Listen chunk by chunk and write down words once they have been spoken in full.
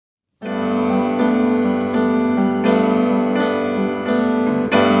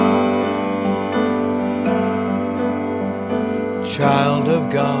Child of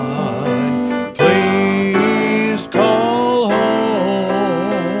God, please call home.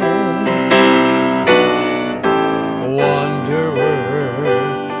 Wanderer,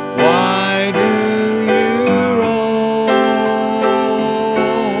 why do you roam?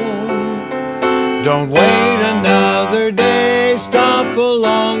 Don't wait another day, stop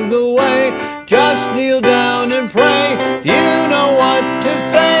along the way, just kneel down and pray. You know what to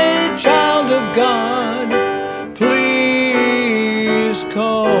say, child of God, please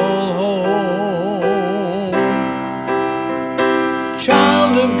call home.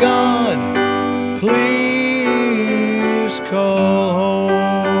 Child of God, please call home.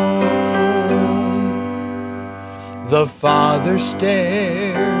 The Father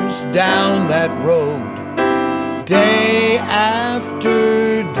stares down that road day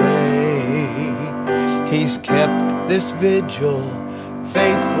after day. He's kept this vigil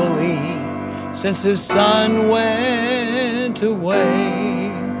faithfully since his Son went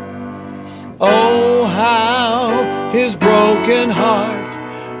away. Oh, how his broken heart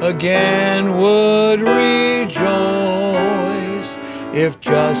again would rejoice if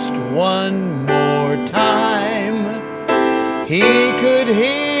just one more time he could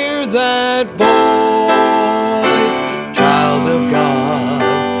hear that voice. Child of God,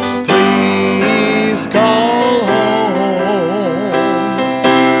 please call home.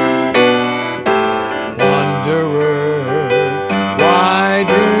 Wanderer, why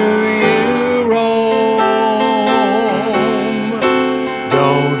do you roam?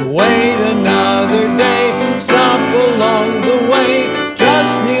 Don't wait another day, stop along the way,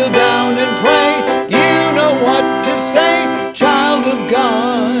 just kneel down and pray. You know what to say, child of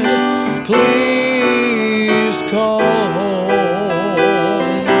God, please call home.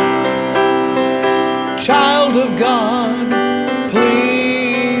 Child of God,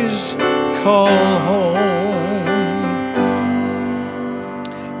 please call home.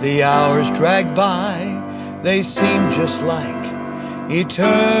 The hours drag by, they seem just like eternity.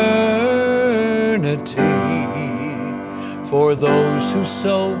 For those who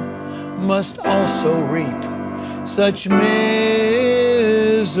sow must also reap such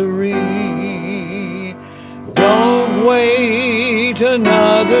misery. Don't wait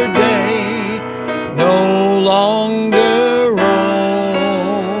another day, no longer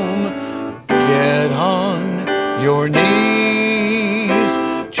roam. Get on your knees,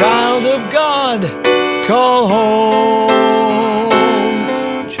 child of God, call home.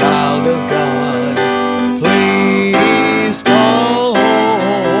 Child of God, please call home.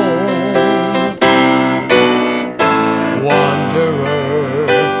 Wanderer,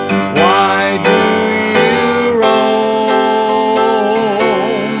 why do you roam?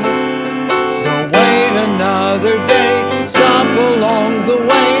 Don't wait another day, stop along the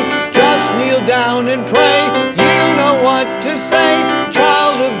way, just kneel down and pray. You know what to say,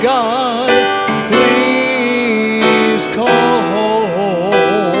 child of God, please call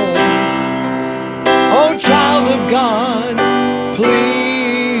home. Oh, child of God,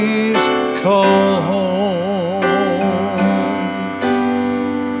 please call home.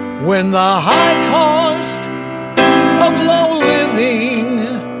 When the high cost of low living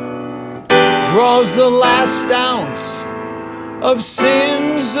draws the last ounce of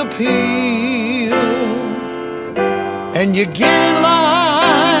sin's appeal, and you get in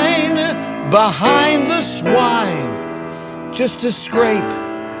line behind the swine just to scrape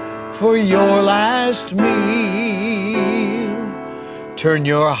for your last meal, turn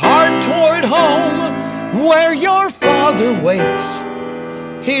your heart toward home where your Father waits.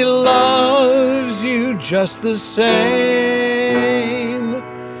 He loves you just the same,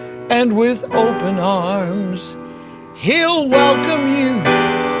 and with open arms He'll welcome you.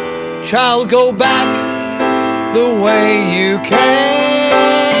 Child, go back the way you came,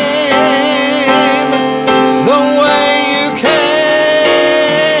 the way you came.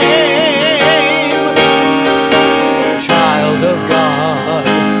 Child of God,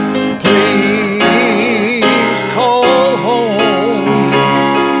 please call home.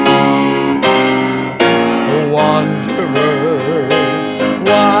 Wanderer,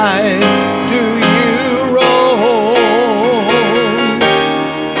 why do you roam?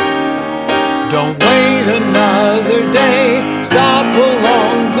 Don't wait another day, stop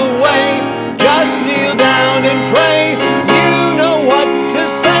along the way, just kneel down and pray. You know what to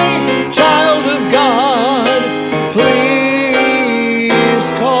say, child of God,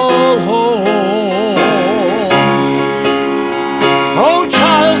 please call home. Oh,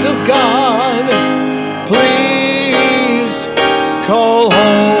 child of God, please call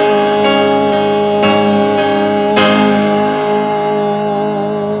home.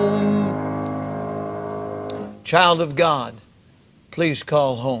 Child of God, please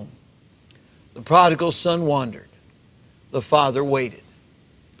call home. The prodigal son wandered. The father waited.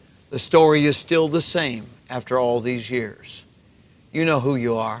 The story is still the same after all these years. You know who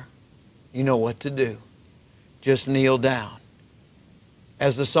you are. You know what to do. Just kneel down.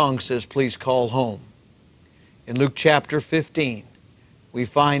 As the song says, please call home. In Luke chapter 15, we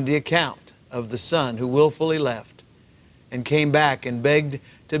find the account of the son who willfully left and came back and begged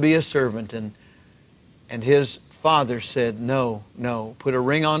to be a servant. And his father said, no, no. Put a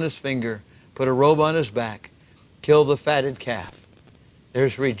ring on his finger, put a robe on his back, kill the fatted calf.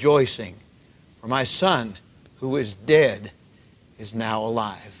 There's rejoicing, for my son who is dead is now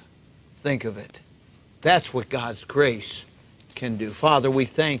alive. Think of it. That's what God's grace can do. Father, we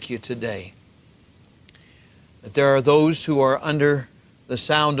thank you today that there are those who are under the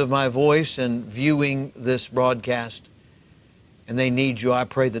sound of my voice and viewing this broadcast, and they need you. I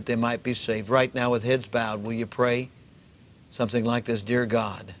pray that they might be saved. Right now, with heads bowed, will you pray something like this? Dear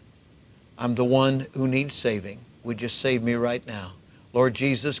God, I'm the one who needs saving. Would you save me right now? Lord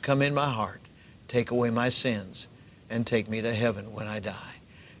Jesus, come in my heart. Take away my sins and take me to heaven when I die.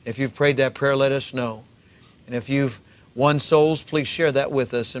 If you've prayed that prayer, let us know. And if you've won souls, please share that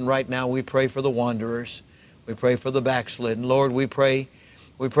with us. And right now, we pray for the wanderers. We pray for the backslidden. Lord, we pray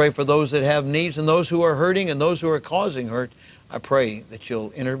for those that have needs and those who are hurting and those who are causing hurt. I pray that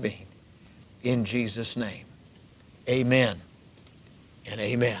you'll intervene. In Jesus' name, amen and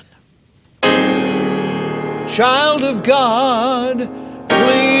amen. Child of God,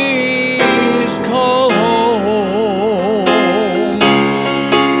 please call home.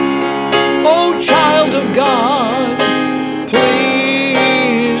 Oh, child of God,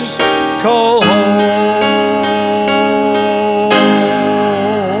 please call home.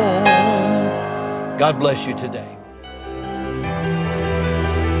 God bless you today.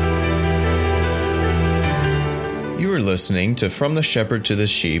 You are listening to From the Shepherd to the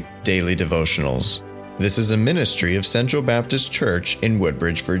Sheep Daily Devotionals. This is a ministry of Central Baptist Church in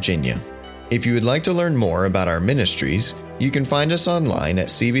Woodbridge, Virginia. If you would like to learn more about our ministries, you can find us online at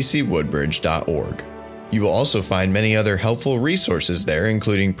cbcwoodbridge.org. You will also find many other helpful resources there,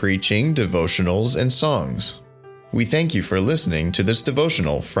 including preaching, devotionals, and songs. We thank you for listening to this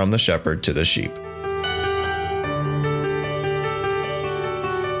devotional From the Shepherd to the Sheep.